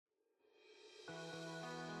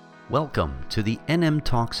Welcome to the NM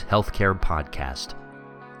Talks Healthcare Podcast.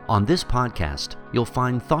 On this podcast, you'll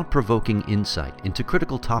find thought-provoking insight into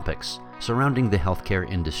critical topics surrounding the healthcare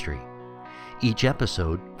industry. Each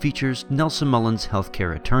episode features Nelson Mullins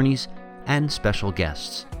healthcare attorneys and special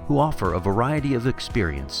guests who offer a variety of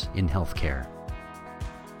experience in healthcare.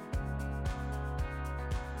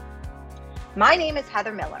 My name is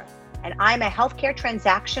Heather Miller, and I'm a healthcare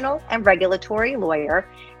transactional and regulatory lawyer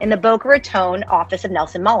in the Boca Raton office of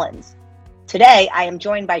Nelson Mullins. Today, I am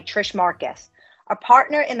joined by Trish Markus, a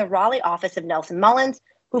partner in the Raleigh office of Nelson Mullins,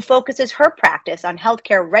 who focuses her practice on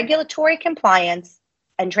healthcare regulatory compliance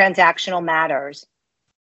and transactional matters.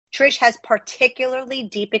 Trish has particularly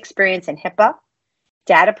deep experience in HIPAA,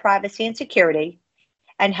 data privacy and security,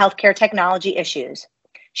 and healthcare technology issues.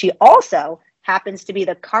 She also happens to be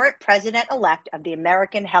the current president-elect of the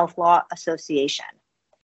American Health Law Association.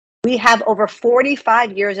 We have over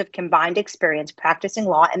 45 years of combined experience practicing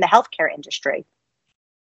law in the healthcare industry.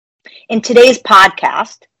 In today's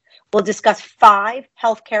podcast, we'll discuss 5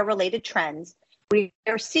 healthcare-related trends we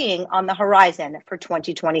are seeing on the horizon for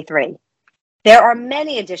 2023. There are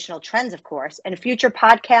many additional trends, of course, and future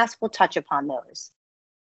podcasts will touch upon those.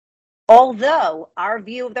 Although our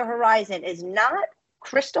view of the horizon is not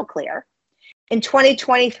crystal clear, in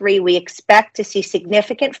 2023, we expect to see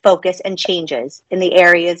significant focus and changes in the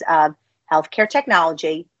areas of healthcare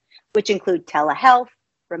technology, which include telehealth,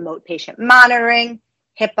 remote patient monitoring,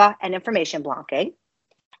 HIPAA and information blocking,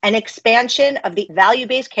 an expansion of the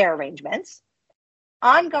value-based care arrangements,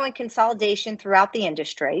 ongoing consolidation throughout the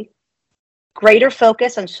industry, greater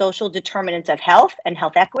focus on social determinants of health and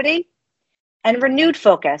health equity, and renewed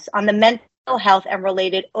focus on the mental health and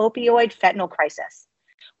related opioid fentanyl crisis.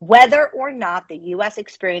 Whether or not the U.S.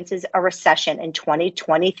 experiences a recession in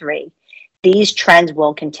 2023, these trends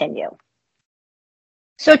will continue.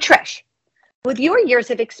 So Trish, with your years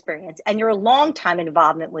of experience and your longtime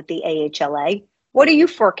involvement with the AHLA, what are you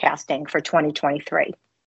forecasting for 2023?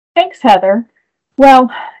 Thanks, Heather. Well,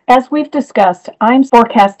 as we've discussed, I'm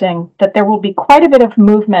forecasting that there will be quite a bit of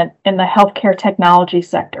movement in the healthcare technology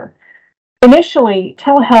sector. Initially,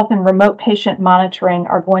 telehealth and remote patient monitoring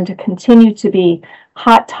are going to continue to be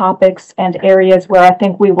hot topics and areas where I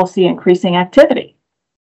think we will see increasing activity.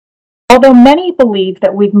 Although many believe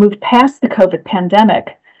that we've moved past the COVID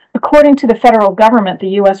pandemic, according to the federal government, the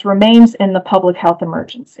U.S. remains in the public health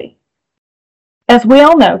emergency. As we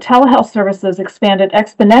all know, telehealth services expanded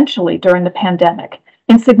exponentially during the pandemic,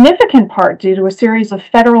 in significant part due to a series of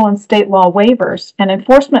federal and state law waivers and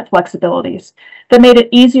enforcement flexibilities that made it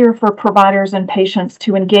easier for providers and patients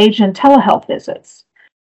to engage in telehealth visits.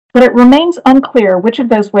 But it remains unclear which of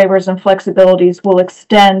those waivers and flexibilities will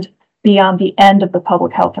extend beyond the end of the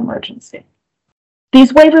public health emergency.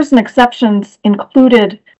 These waivers and exceptions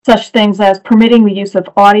included such things as permitting the use of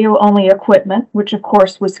audio-only equipment, which of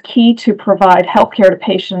course was key to provide healthcare to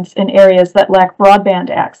patients in areas that lack broadband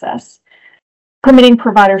access, permitting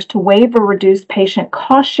providers to waive or reduce patient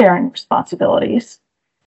cost-sharing responsibilities,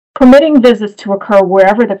 permitting visits to occur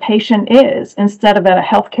wherever the patient is instead of at a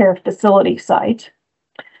healthcare facility site,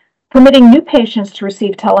 permitting new patients to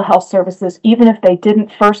receive telehealth services even if they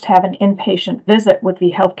didn't first have an inpatient visit with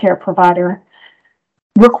the healthcare provider,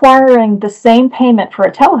 requiring the same payment for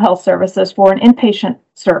a telehealth service as for an inpatient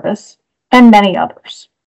service, and many others.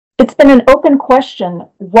 It's been an open question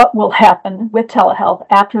what will happen with telehealth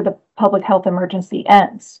after the public health emergency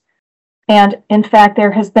ends. And in fact,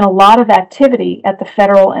 there has been a lot of activity at the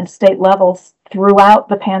federal and state levels throughout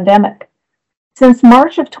the pandemic. Since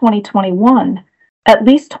March of 2021, at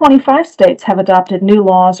least 25 states have adopted new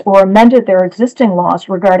laws or amended their existing laws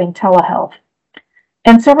regarding telehealth.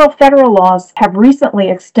 And several federal laws have recently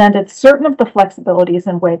extended certain of the flexibilities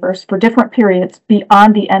and waivers for different periods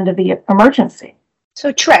beyond the end of the emergency.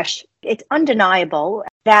 So Trish, it's undeniable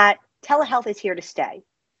that telehealth is here to stay.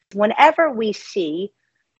 Whenever we see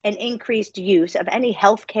an increased use of any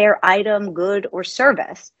healthcare item, good, or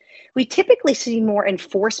service, we typically see more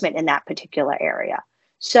enforcement in that particular area.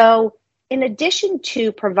 So in addition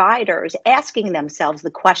to providers asking themselves the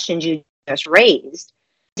questions you just raised,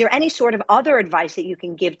 is there any sort of other advice that you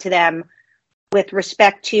can give to them with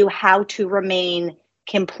respect to how to remain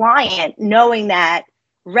compliant, knowing that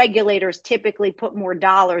regulators typically put more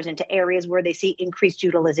dollars into areas where they see increased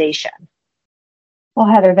utilization? Well,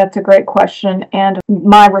 Heather, that's a great question. And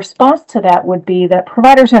my response to that would be that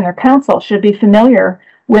providers and their counsel should be familiar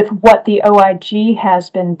with what the OIG has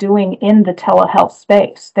been doing in the telehealth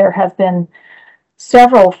space. There have been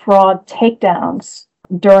several fraud takedowns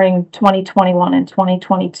during 2021 and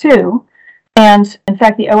 2022. And in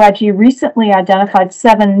fact, the OIG recently identified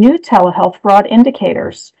 7 new telehealth fraud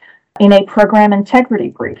indicators in a program integrity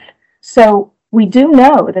brief. So we do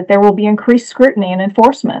know that there will be increased scrutiny and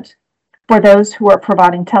enforcement for those who are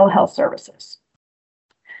providing telehealth services.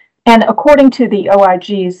 And according to the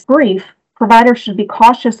OIG's brief, providers should be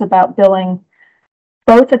cautious about billing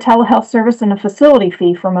both a telehealth service and a facility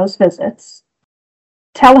fee for most visits.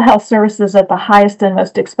 Telehealth services at the highest and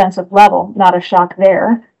most expensive level, not a shock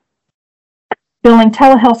there. Billing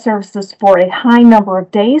telehealth services for a high number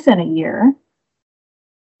of days in a year.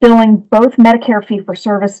 Billing both Medicare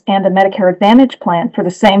fee-for-service and a Medicare Advantage plan for the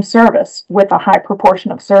same service with a high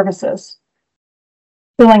proportion of services.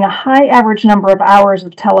 Billing a high average number of hours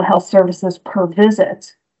of telehealth services per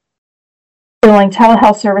visit. Billing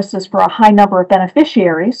telehealth services for a high number of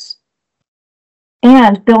beneficiaries.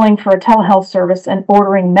 And billing for a telehealth service and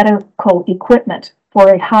ordering medical equipment for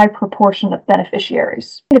a high proportion of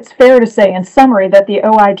beneficiaries. It's fair to say, in summary, that the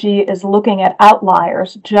OIG is looking at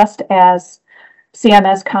outliers just as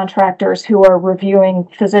CMS contractors who are reviewing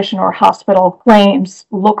physician or hospital claims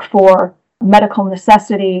look for medical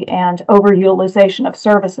necessity and overutilization of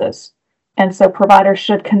services. And so providers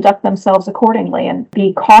should conduct themselves accordingly and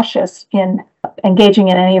be cautious in engaging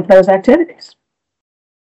in any of those activities.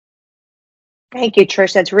 Thank you,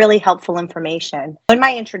 Trish. That's really helpful information. In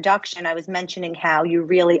my introduction, I was mentioning how you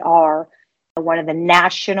really are one of the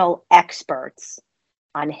national experts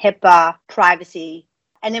on HIPAA, privacy,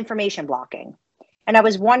 and information blocking. And I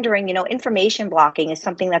was wondering, information blocking is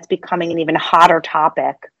something that's becoming an even hotter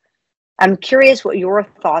topic. I'm curious what your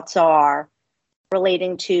thoughts are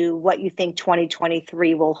relating to what you think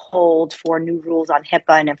 2023 will hold for new rules on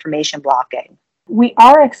HIPAA and information blocking. We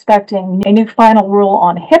are expecting a new final rule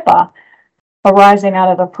on HIPAA arising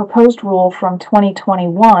out of a proposed rule from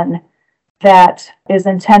 2021 that is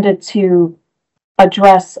intended to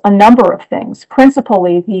address a number of things,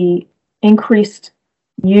 principally the increased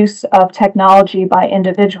use of technology by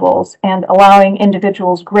individuals and allowing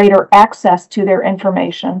individuals greater access to their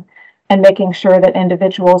information and making sure that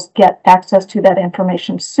individuals get access to that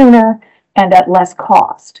information sooner and at less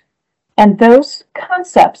cost. And those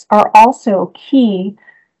concepts are also key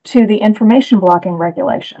to the information blocking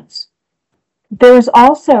regulations. There is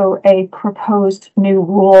also a proposed new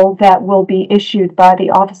rule that will be issued by the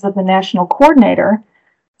Office of the National Coordinator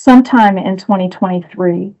sometime in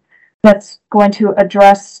 2023 that's going to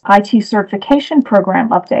address IT certification program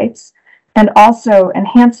updates and also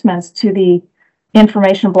enhancements to the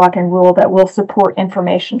information blocking rule that will support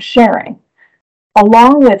information sharing.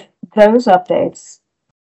 Along with those updates,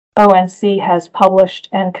 ONC has published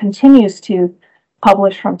and continues to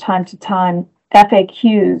publish from time to time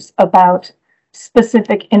FAQs about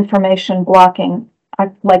specific information blocking. I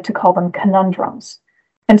like to call them conundrums.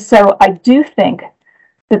 And so I do think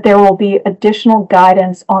that there will be additional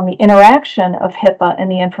guidance on the interaction of HIPAA and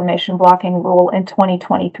the information blocking rule in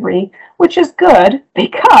 2023, which is good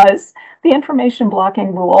because the information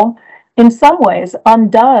blocking rule in some ways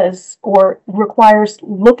undoes or requires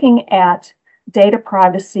looking at data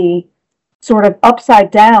privacy sort of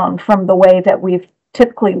upside down from the way that we've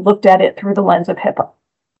typically looked at it through the lens of HIPAA.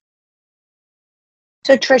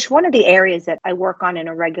 So Trish, one of the areas that I work on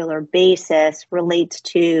a regular basis relates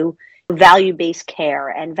to value-based care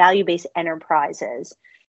and value-based enterprises.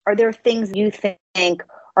 Are there things you think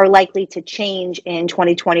are likely to change in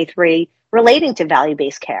 2023 relating to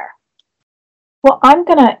value-based care? Well, I'm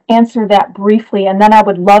going to answer that briefly, and then I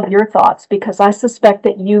would love your thoughts because I suspect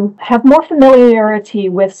that you have more familiarity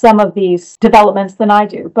with some of these developments than I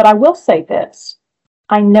do. But I will say this.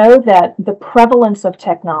 I know that the prevalence of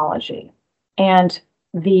technology and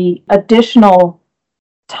the additional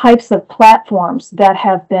types of platforms that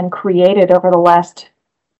have been created over the last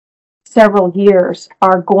several years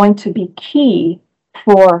are going to be key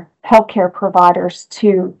for healthcare providers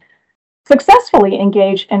to successfully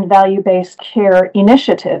engage in value-based care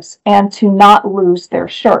initiatives and to not lose their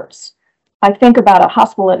shirts. I think about a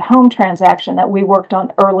hospital at home transaction that we worked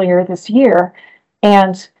on earlier this year,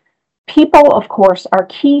 and people, of course, are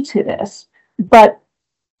key to this, but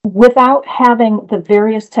without having the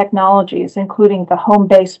various technologies, including the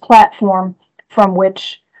home-based platform from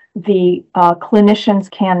which the clinicians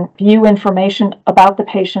can view information about the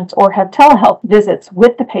patients or have telehealth visits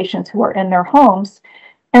with the patients who are in their homes,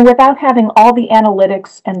 and without having all the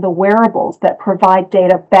analytics and the wearables that provide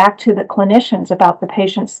data back to the clinicians about the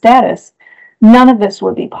patient's status, none of this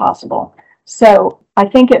would be possible. So I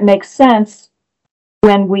think it makes sense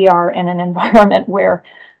when we are in an environment where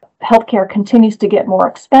healthcare continues to get more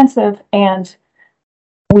expensive and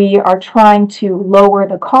we are trying to lower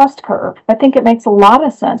the cost curve. I think it makes a lot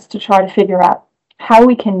of sense to try to figure out how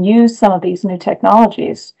we can use some of these new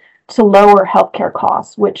technologies to lower healthcare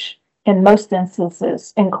costs, which in most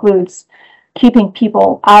instances includes keeping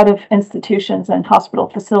people out of institutions and hospital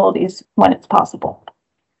facilities when it's possible.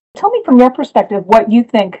 Tell me from your perspective what you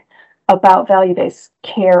think about value-based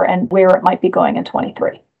care and where it might be going in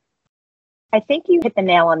 23. I think you hit the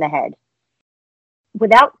nail on the head.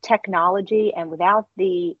 Without technology and without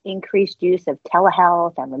the increased use of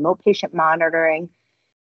telehealth and remote patient monitoring,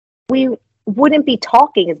 we wouldn't be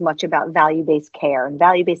talking as much about value-based care and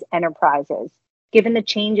value-based enterprises. Given the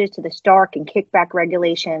changes to the Stark and kickback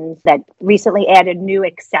regulations that recently added new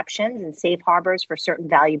exceptions and safe harbors for certain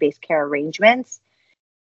value-based care arrangements,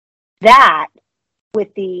 that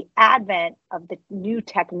with the advent of the new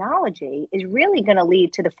technology is really going to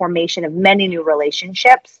lead to the formation of many new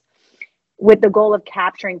relationships with the goal of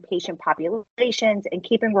capturing patient populations and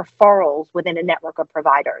keeping referrals within a network of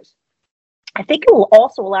providers. I think it will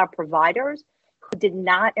also allow providers who did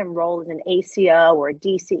not enroll in an ACO or a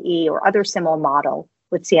DCE or other similar model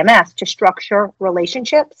with CMS to structure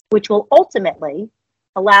relationships, which will ultimately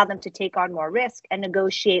allow them to take on more risk and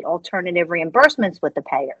negotiate alternative reimbursements with the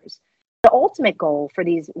payers. The ultimate goal for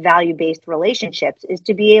these value-based relationships is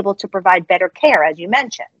to be able to provide better care, as you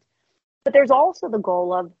mentioned. But there's also the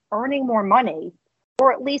goal of earning more money,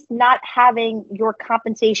 or at least not having your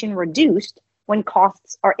compensation reduced when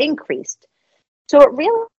costs are increased. So it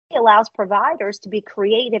really allows providers to be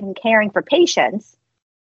creative in caring for patients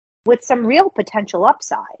with some real potential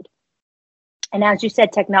upside. And as you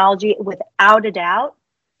said, technology, without a doubt,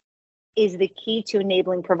 is the key to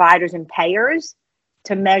enabling providers and payers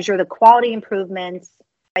to measure the quality improvements.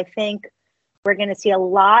 I think we're going to see a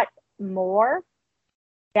lot more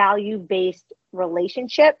value-based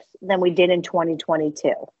relationships than we did in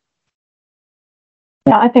 2022.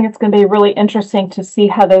 Yeah, I think it's going to be really interesting to see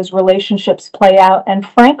how those relationships play out, and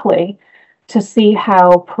frankly, to see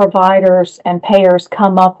how providers and payers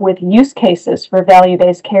come up with use cases for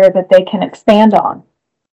value-based care that they can expand on.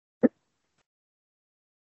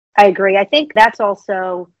 I agree. I think that's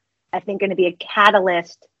also, going to be a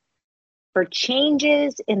catalyst for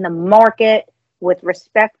changes in the market with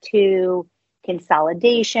respect to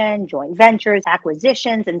consolidation, joint ventures,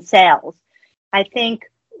 acquisitions, and sales. I think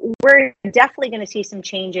we're definitely going to see some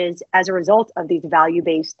changes as a result of these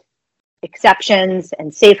value-based exceptions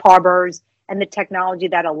and safe harbors and the technology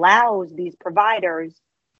that allows these providers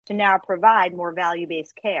to now provide more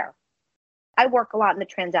value-based care. I work a lot in the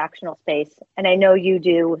transactional space, and I know you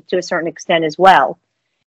do to a certain extent as well.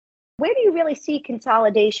 Where do you really see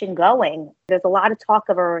consolidation going? There's a lot of talk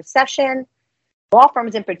of a recession. Law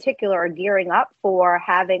firms in particular are gearing up for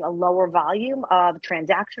having a lower volume of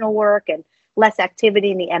transactional work and less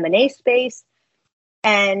activity in the M&A space.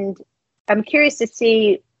 And I'm curious to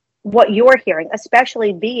see what you're hearing,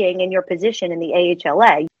 especially being in your position in the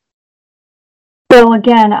AHLA. Well,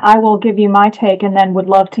 again, I will give you my take and then would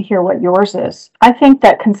love to hear what yours is. I think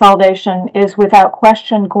that consolidation is without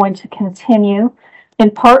question going to continue,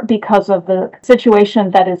 in part because of the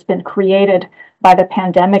situation that has been created by the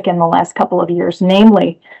pandemic in the last couple of years,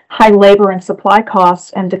 namely high labor and supply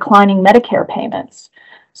costs and declining Medicare payments.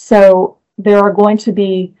 So there are going to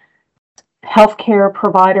be healthcare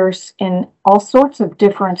providers in all sorts of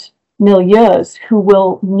different milieus who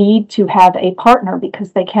will need to have a partner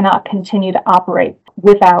because they cannot continue to operate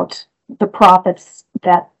without the profits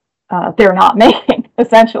that they're not making,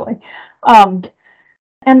 essentially.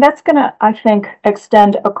 And that's going to, I think,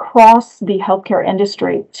 extend across the healthcare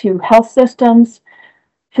industry to health systems.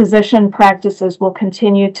 Physician practices will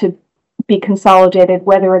continue to be consolidated,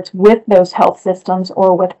 whether it's with those health systems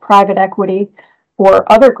or with private equity or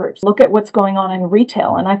other groups. Look at what's going on in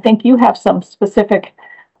retail. And I think you have some specific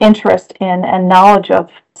interest in and knowledge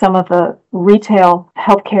of some of the retail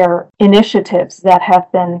healthcare initiatives that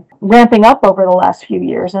have been ramping up over the last few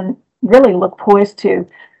years and really look poised to,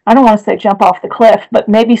 I don't want to say jump off the cliff, but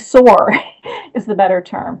maybe soar is the better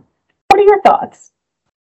term. What are your thoughts?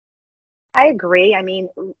 I agree. I mean,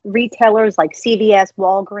 retailers like CVS,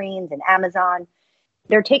 Walgreens, and Amazon,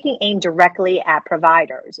 they're taking aim directly at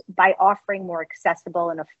providers by offering more accessible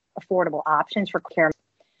and affordable options for care.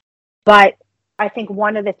 But I think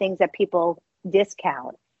one of the things that people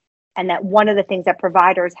discount, and that one of the things that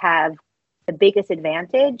providers have the biggest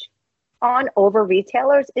advantage on over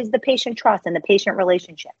retailers, is the patient trust and the patient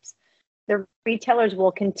relationships. The retailers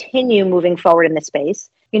will continue moving forward in this space.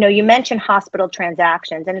 You know, you mentioned hospital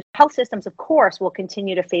transactions, and health systems, of course, will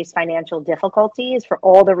continue to face financial difficulties for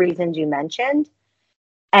all the reasons you mentioned.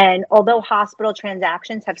 And although hospital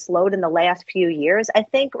transactions have slowed in the last few years, I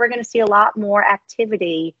think we're going to see a lot more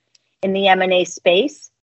activity in the M&A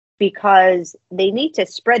space because they need to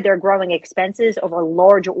spread their growing expenses over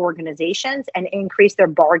larger organizations and increase their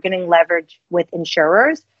bargaining leverage with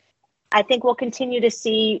insurers. I think we'll continue to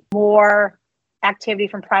see more activity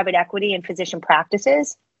from private equity and physician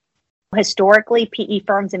practices. Historically, PE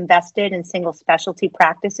firms invested in single specialty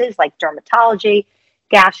practices like dermatology,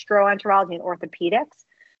 gastroenterology, and orthopedics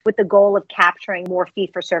with the goal of capturing more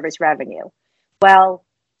fee-for-service revenue. Well,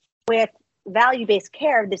 with value-based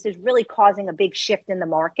care, this is really causing a big shift in the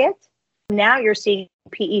market. Now you're seeing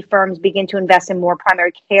PE firms begin to invest in more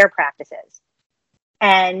primary care practices.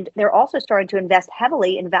 And they're also starting to invest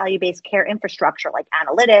heavily in value-based care infrastructure like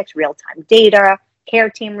analytics, real-time data, care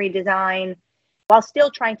team redesign, while still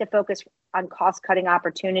trying to focus on cost-cutting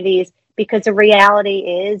opportunities, because the reality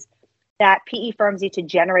is that PE firms need to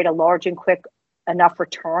generate a large and quick enough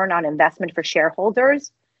return on investment for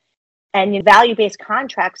shareholders. And value-based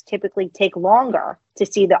contracts typically take longer to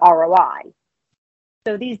see the ROI.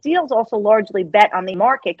 So these deals also largely bet on the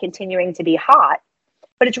market continuing to be hot,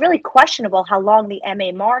 but it's really questionable how long the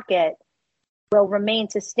MA market will remain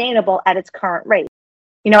sustainable at its current rate.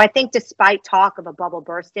 I think despite talk of a bubble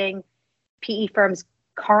bursting, PE firms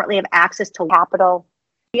currently have access to capital.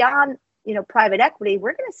 Beyond, private equity,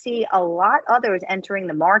 we're going to see a lot others entering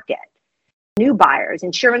the market. New buyers,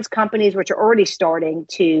 insurance companies, which are already starting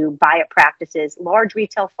to buy up practices, large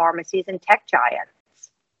retail pharmacies, and tech giants.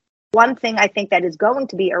 One thing I think that is going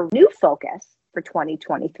to be a new focus for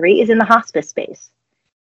 2023 is in the hospice space.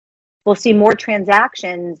 We'll see more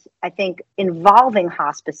transactions, I think, involving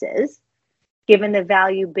hospices, given the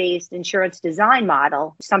value-based insurance design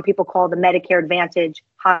model. Some people call the Medicare Advantage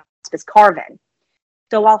hospice carve-in.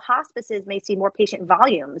 So while hospices may see more patient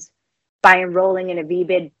volumes by enrolling in a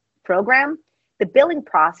VBID program, the billing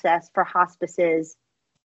process for hospices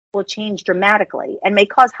will change dramatically and may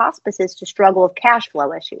cause hospices to struggle with cash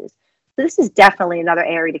flow issues. So this is definitely another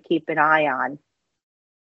area to keep an eye on.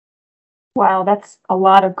 Wow, that's a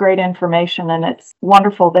lot of great information, and it's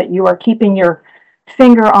wonderful that you are keeping your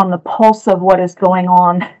finger on the pulse of what is going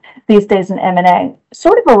on these days in M&A.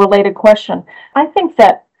 Sort of a related question. I think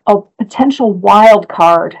that a potential wild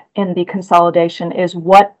card in the consolidation is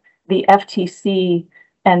what the FTC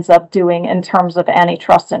ends up doing in terms of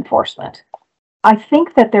antitrust enforcement. I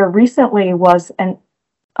think that there recently was an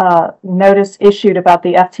notice issued about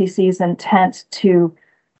the FTC's intent to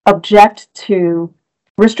object to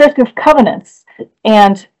restrictive covenants.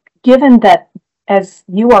 And given that, as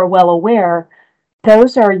you are well aware,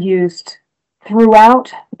 those are used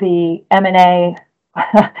throughout the M&A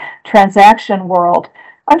transaction world,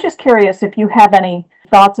 I'm just curious if you have any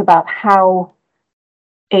thoughts about how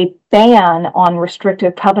a ban on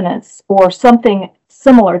restrictive covenants or something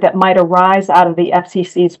similar that might arise out of the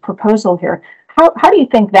FCC's proposal here, how do you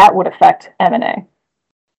think that would affect M&A?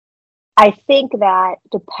 I think that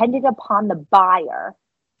depending upon the buyer,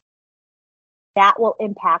 that will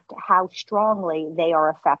impact how strongly they are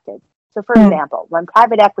affected. So for example, when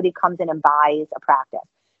private equity comes in and buys a practice,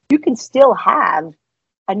 you can still have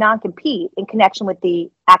a non-compete in connection with the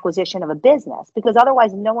acquisition of a business, because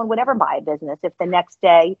otherwise no one would ever buy a business if the next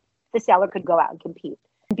day the seller could go out and compete.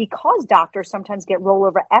 Because doctors sometimes get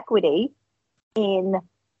rollover equity in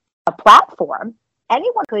a platform,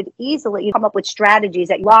 anyone could easily come up with strategies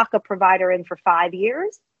that lock a provider in for 5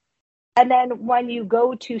 years. And then when you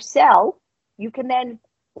go to sell, you can then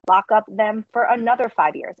lock up them for another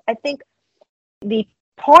 5 years. I think the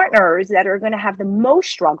partners that are going to have the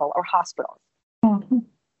most struggle are hospitals. Mm-hmm.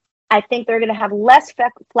 I think they're going to have less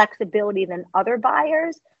flexibility than other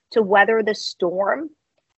buyers to weather the storm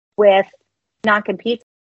with non-compete.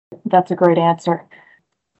 That's a great answer.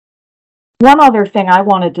 One other thing I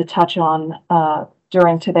wanted to touch on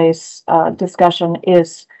during today's discussion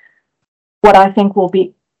is what I think will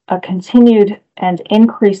be a continued and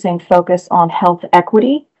increasing focus on health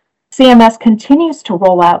equity. CMS continues to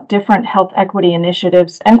roll out different health equity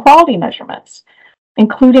initiatives and quality measurements,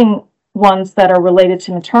 including ones that are related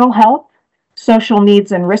to maternal health, social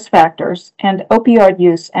needs and risk factors, and opioid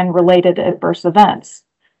use and related adverse events.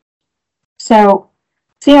 So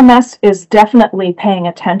CMS is definitely paying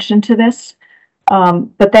attention to this,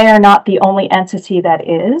 but they are not the only entity that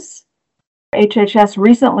is. HHS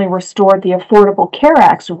recently restored the Affordable Care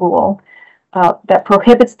Act's rule that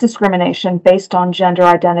prohibits discrimination based on gender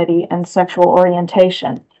identity and sexual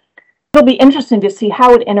orientation. It'll be interesting to see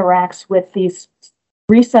how it interacts with these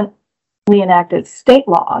recently enacted state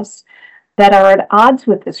laws that are at odds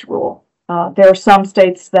with this rule. There are some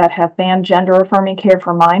states that have banned gender-affirming care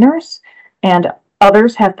for minors, and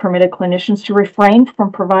others have permitted clinicians to refrain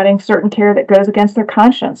from providing certain care that goes against their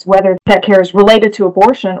conscience, whether that care is related to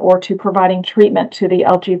abortion or to providing treatment to the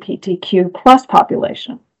LGBTQ plus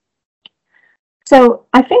population. So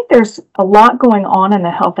I think there's a lot going on in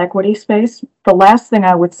the health equity space. The last thing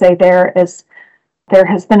I would say there is there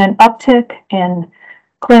has been an uptick in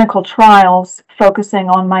clinical trials focusing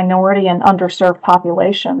on minority and underserved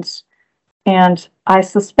populations. And I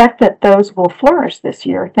suspect that those will flourish this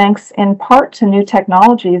year, thanks in part to new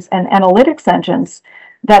technologies and analytics engines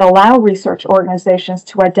that allow research organizations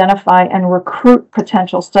to identify and recruit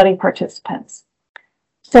potential study participants.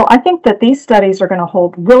 So I think that these studies are going to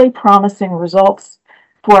hold really promising results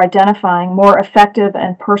for identifying more effective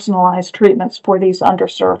and personalized treatments for these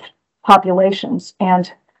underserved populations.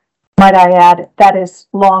 And might I add, that is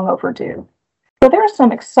long overdue. So there are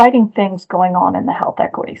some exciting things going on in the health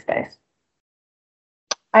equity space.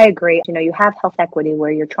 I agree. You have health equity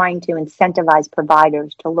where you're trying to incentivize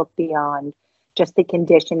providers to look beyond just the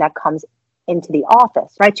condition that comes into the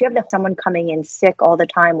office, right? So you have someone coming in sick all the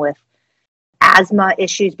time with asthma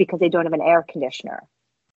issues because they don't have an air conditioner.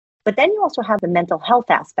 But then you also have the mental health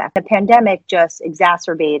aspect. The pandemic just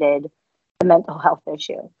exacerbated the mental health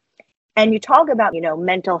issue. And you talk about,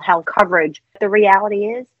 mental health coverage. The reality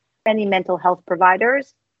is many mental health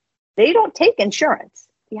providers, they don't take insurance.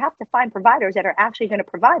 You have to find providers that are actually going to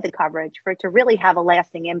provide the coverage for it to really have a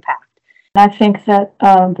lasting impact. I think that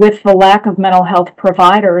with the lack of mental health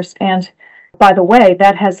providers, and by the way,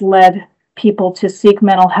 that has led people to seek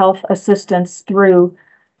mental health assistance through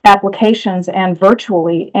applications and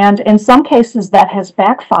virtually. And in some cases, that has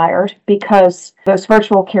backfired because those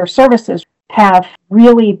virtual care services have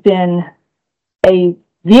really been a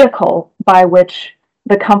vehicle by which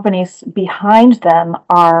the companies behind them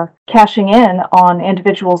are cashing in on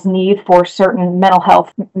individuals' need for certain mental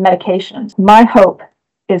health medications. My hope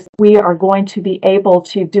is we are going to be able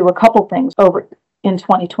to do a couple things over in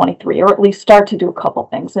 2023, or at least start to do a couple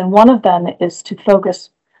things. And one of them is to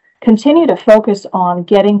continue to focus on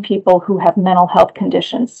getting people who have mental health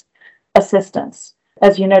conditions assistance.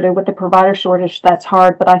 As you noted, with the provider shortage, that's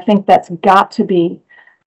hard, but I think that's got to be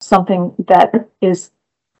something that is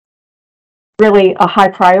really a high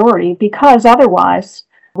priority, because otherwise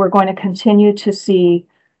we're going to continue to see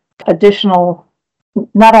additional,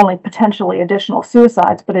 not only potentially additional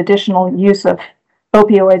suicides, but additional use of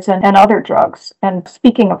opioids and other drugs. And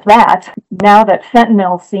speaking of that, now that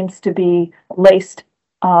fentanyl seems to be laced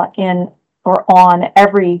in or on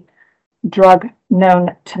every drug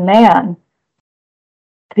known to man,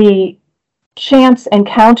 the chance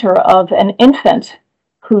encounter of an infant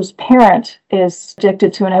whose parent is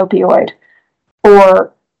addicted to an opioid,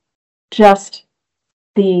 or just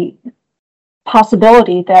the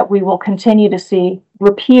possibility that we will continue to see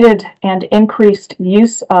repeated and increased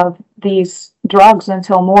use of these drugs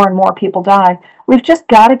until more and more people die. We've just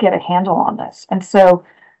got to get a handle on this. And so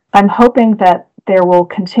I'm hoping that there will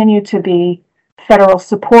continue to be federal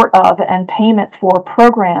support of and payment for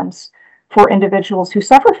programs for individuals who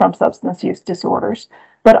suffer from substance use disorders,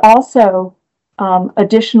 but also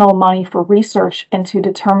additional money for research into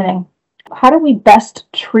determining how do we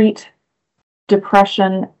best treat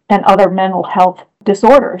depression and other mental health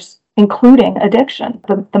disorders, including addiction.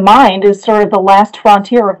 The mind is sort of the last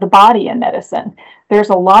frontier of the body in medicine. There's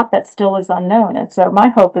a lot that still is unknown. And so my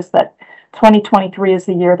hope is that 2023 is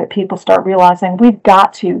the year that people start realizing we've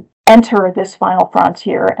got to enter this final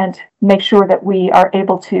frontier and make sure that we are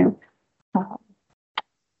able to,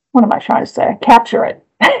 capture it.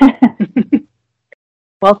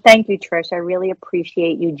 Well, thank you, Trish. I really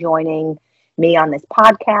appreciate you joining me on this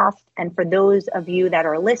podcast. And for those of you that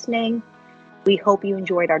are listening, we hope you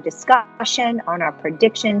enjoyed our discussion on our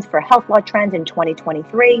predictions for health law trends in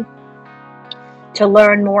 2023. To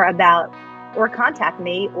learn more about or contact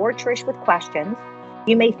me or Trish with questions,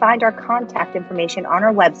 you may find our contact information on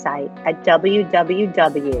our website at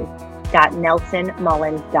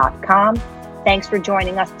www.nelsonmullins.com. Thanks for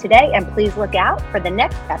joining us today, and please look out for the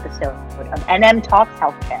next episode of NM Talks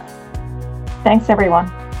Healthcare. Thanks,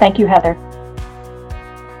 everyone. Thank you, Heather.